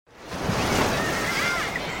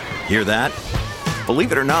Hear that?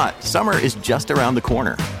 Believe it or not, summer is just around the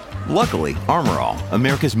corner. Luckily, Armor All,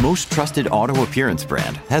 America's most trusted auto appearance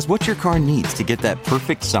brand, has what your car needs to get that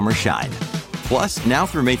perfect summer shine. Plus, now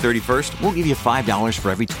through May 31st, we'll give you $5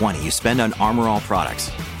 for every $20 you spend on Armor All products.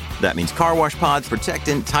 That means car wash pods,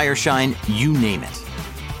 protectant, tire shine, you name it.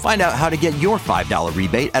 Find out how to get your $5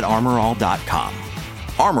 rebate at armorall.com.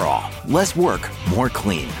 Armor All, less work, more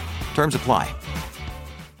clean. Terms apply.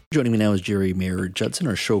 Joining me now is Jerry Mayer-Judson,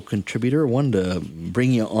 our show contributor. I wanted to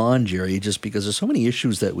bring you on, Jerry, just because there's so many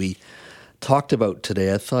issues that we talked about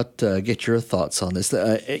today. I thought get your thoughts on this.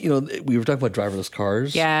 We were talking about driverless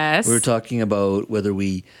cars. Yes. We were talking about whether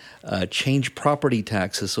we change property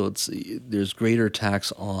taxes so there's greater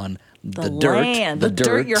tax on the dirt. Land, the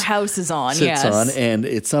dirt your house is on, sits on, and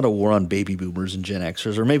it's not a war on baby boomers and Gen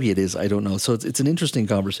Xers, or maybe it is, I don't know. So it's an interesting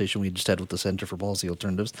conversation we just had with the Center for Policy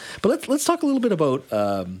Alternatives. But let's talk a little bit about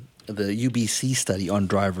the UBC study on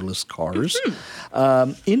driverless cars.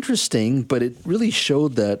 Interesting, but it really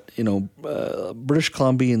showed that British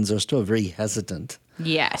Columbians are still very hesitant.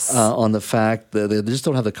 Yes. On the fact that they just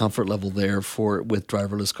don't have the comfort level there with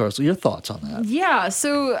driverless cars. So your thoughts on that? Yeah.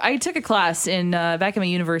 So I took a class back in my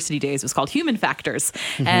university days. It was called Human Factors.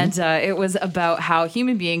 Mm-hmm. And it was about how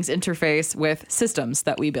human beings interface with systems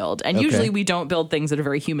that we build. And usually we don't build things that are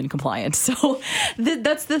very human compliant. So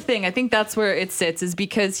that's the thing. I think that's where it sits, is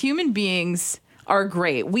because human beings are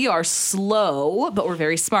great. We are slow, but we're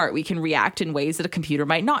very smart. We can react in ways that a computer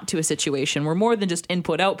might not to a situation. We're more than just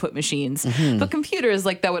input-output machines. Mm-hmm. But computers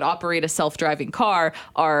that would operate a self-driving car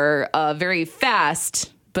are very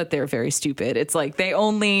fast, but they're very stupid. It's like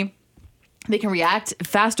they can react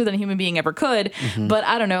faster than a human being ever could. Mm-hmm. But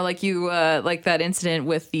I don't know, like that incident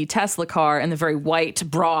with the Tesla car and the very white,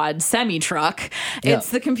 broad semi-truck. Yeah. It's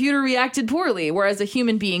the computer reacted poorly, whereas a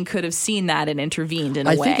human being could have seen that and intervened in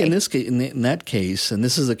a way. I think in this case, in that case, and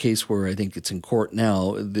this is a case where I think it's in court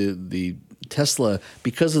now, the Tesla,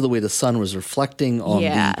 because of the way the sun was reflecting on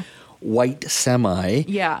the white semi.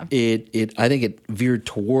 Yeah. I think it veered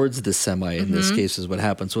towards the semi in this case is what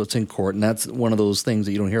happened. So it's in court, and that's one of those things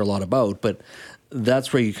that you don't hear a lot about, but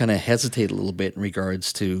that's where you kind of hesitate a little bit in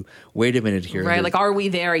regards to, wait a minute here. Right, are we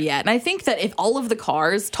there yet? And I think that if all of the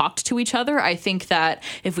cars talked to each other, I think that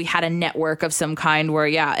if we had a network of some kind where,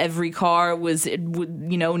 every car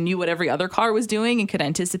knew what every other car was doing and could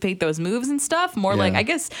anticipate those moves and stuff, like, I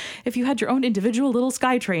guess, if you had your own individual little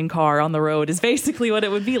SkyTrain car on the road is basically what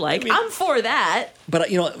it would be like. I'm for that.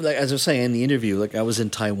 But, as I was saying in the interview, I was in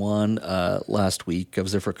Taiwan last week. I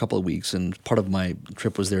was there for a couple of weeks, and part of my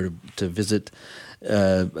trip was there to visit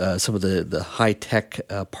some of the high-tech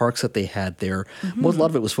parks that they had there. Mm-hmm. Well, a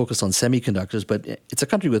lot of it was focused on semiconductors, but it's a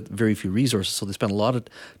country with very few resources, so they spent a lot of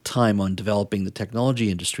time on developing the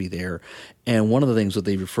technology industry there. And one of the things that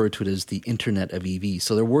they refer to it as the Internet of EVs.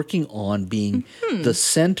 So they're working on being the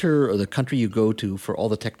center or the country you go to for all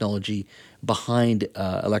the technology behind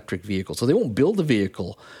electric vehicles. So they won't build the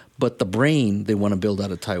vehicle, but the brain they want to build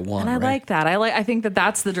out of Taiwan. And I like that. I think that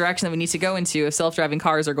that's the direction that we need to go into if self-driving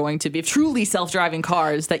cars are going to be truly self-driving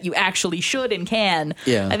cars that you actually should and can.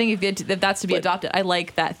 Yeah. I think if that's to be adopted, I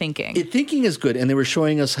like that thinking. Thinking is good, and they were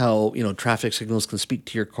showing us how traffic signals can speak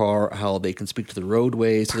to your car, how they can speak to the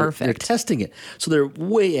roadways. So Perfect. They're testing it, so they're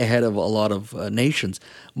way ahead of a lot of nations.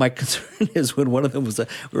 My concern is when one of them was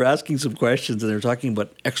we were asking some questions, and they were talking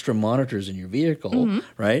about extra monitors in your vehicle,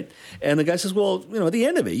 right? And the guy says, "Well, at the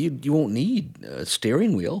end of it, you won't need a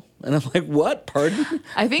steering wheel." And I'm like, "What? Pardon?"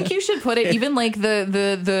 I think you should put it even like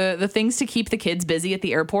the things to keep the kids busy at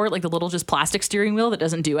the airport, like the little just plastic steering wheel that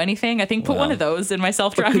doesn't do anything. I think put one of those in my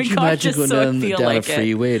self-driving car just so I feel down like a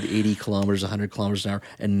freeway at 80 kilometers, 100 kilometers an hour,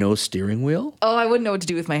 and no steering wheel? Oh, I wouldn't know what to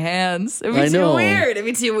do with my hands. It'd be too weird. It'd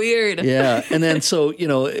be too weird. Yeah, and then so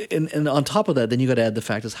and on top of that, then you got to add the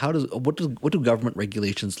fact is what do government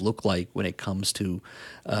regulations look like when it comes to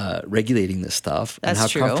regulating this stuff, and how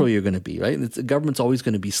comfortable you're going to be, right? The government's always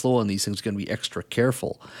going to be slow on these things, going to be extra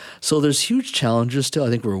careful. So there's huge challenges still. I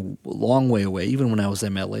think we're a long way away. Even when I was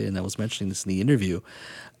MLA, and I was mentioning this in the interview,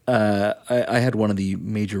 I had one of the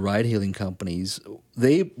major ride-hailing companies.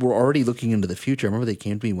 They were already looking into the future. I remember they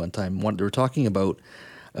came to me one time. They were talking about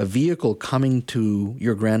a vehicle coming to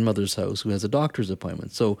your grandmother's house who has a doctor's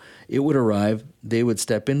appointment. So it would arrive, they would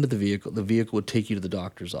step into the vehicle would take you to the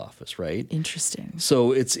doctor's office, right? Interesting.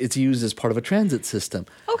 So it's used as part of a transit system.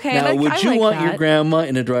 Okay. Now, would you want that. your grandma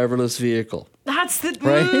in a driverless vehicle? That's the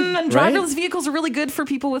right? driverless vehicles are really good for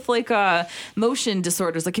people with motion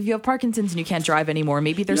disorders. Like if you have Parkinson's and you can't drive anymore,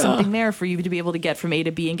 maybe there's something there for you to be able to get from A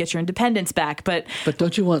to B and get your independence back. But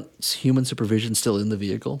don't you want human supervision still in the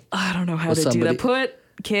vehicle? I don't know how to do that. Put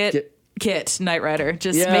Kit kit, Knight Rider.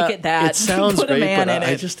 Just make it that. It sounds Put great, a man but in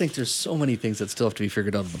I it. just think there's so many things that still have to be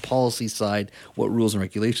figured out on the policy side, what rules and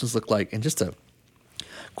regulations look like, and just a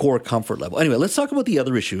core comfort level. Anyway, let's talk about the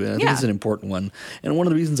other issue, and I think it's an important one. And one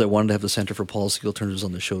of the reasons I wanted to have the Center for Policy Alternatives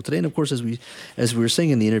on the show today, and of course, as we were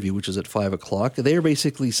saying in the interview, which is at 5 o'clock, they are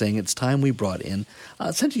basically saying it's time we brought in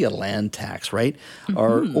essentially a land tax, right? Mm-hmm.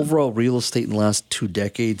 Our overall real estate in the last 2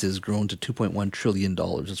 decades has grown to $2.1 trillion.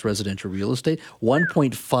 It's residential real estate.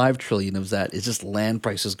 $1.5 trillion of that is just land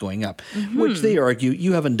prices going up, which they argue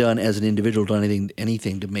you haven't done as an individual done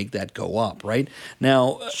anything to make that go up, right?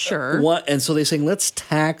 Now, sure. And so they're saying let's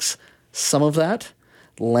tax some of that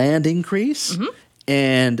land increase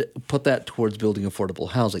and put that towards building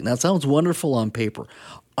affordable housing. That sounds wonderful on paper.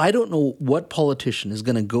 I don't know what politician is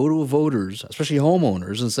going to go to voters, especially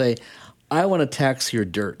homeowners, and say, I want to tax your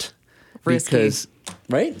dirt. Risky. Because,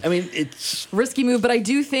 right? I mean, it's risky move, but I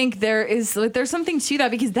do think there's something to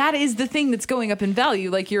that, because that is the thing that's going up in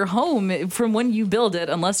value. Like your home, from when you build it,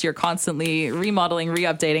 unless you're constantly remodeling,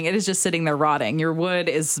 re-updating, it is just sitting there rotting. Your wood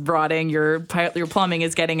is rotting. Your plumbing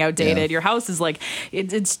is getting outdated. Your house is like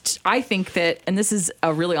it's. I think that, and this is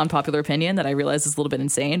a really unpopular opinion that I realize is a little bit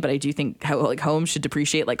insane, but I do think how like homes should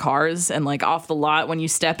depreciate like cars, and like off the lot when you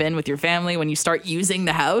step in with your family, when you start using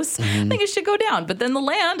the house, I think it should go down. But then the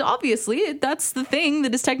land, obviously, that's the thing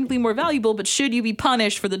that is technically more valuable, but should you be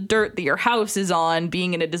punished for the dirt that your house is on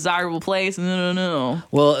being in a desirable place? No.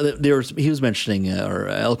 Well, he was mentioning, or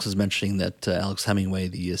Alex was mentioning that Alex Hemingway,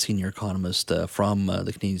 the senior economist from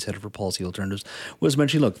the Canadian Centre for Policy Alternatives, was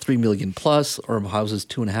mentioning, look, 3 million plus, or houses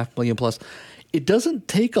 2.5 million plus. It doesn't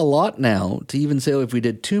take a lot now to even say, if we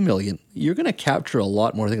did 2 million, you're going to capture a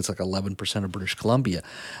lot more. I think it's like 11% of British Columbia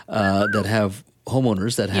that have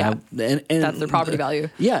homeowners that have and that's their property value.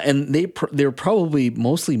 Yeah, and they're probably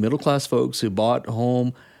mostly middle class folks who bought a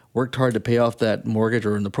home, worked hard to pay off that mortgage,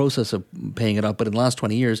 or in the process of paying it off. But in the last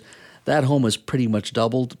 20 years, that home has pretty much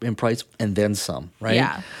doubled in price and then some, right?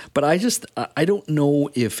 Yeah. But I don't know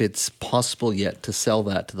if it's possible yet to sell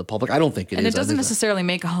that to the public. I don't think it is. And it doesn't necessarily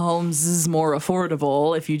make homes more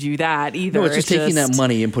affordable if you do that either. No, it's just taking that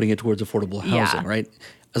money and putting it towards affordable housing, right?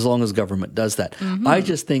 As long as government does that. I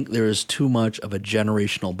just think there is too much of a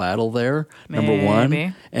generational battle there, number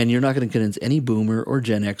one. And you're not going to convince any boomer or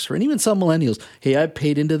Gen Xer, and even some millennials, hey, I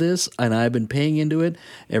paid into this and I've been paying into it.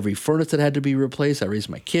 Every furnace that had to be replaced, I raised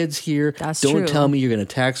my kids here. Don't tell me you're going to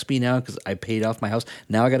tax me now because I paid off my house.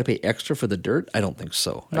 Now I got to pay extra for the dirt? I don't think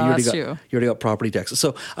so. No, you already got property taxes.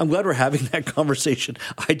 So I'm glad we're having that conversation.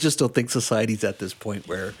 I just don't think society's at this point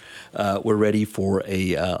where we're ready for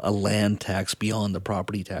a land tax beyond the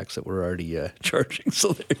property tax that we're already charging.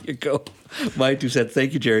 So there you go. My 2 cents.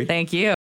 Thank you, Jerry. Thank you.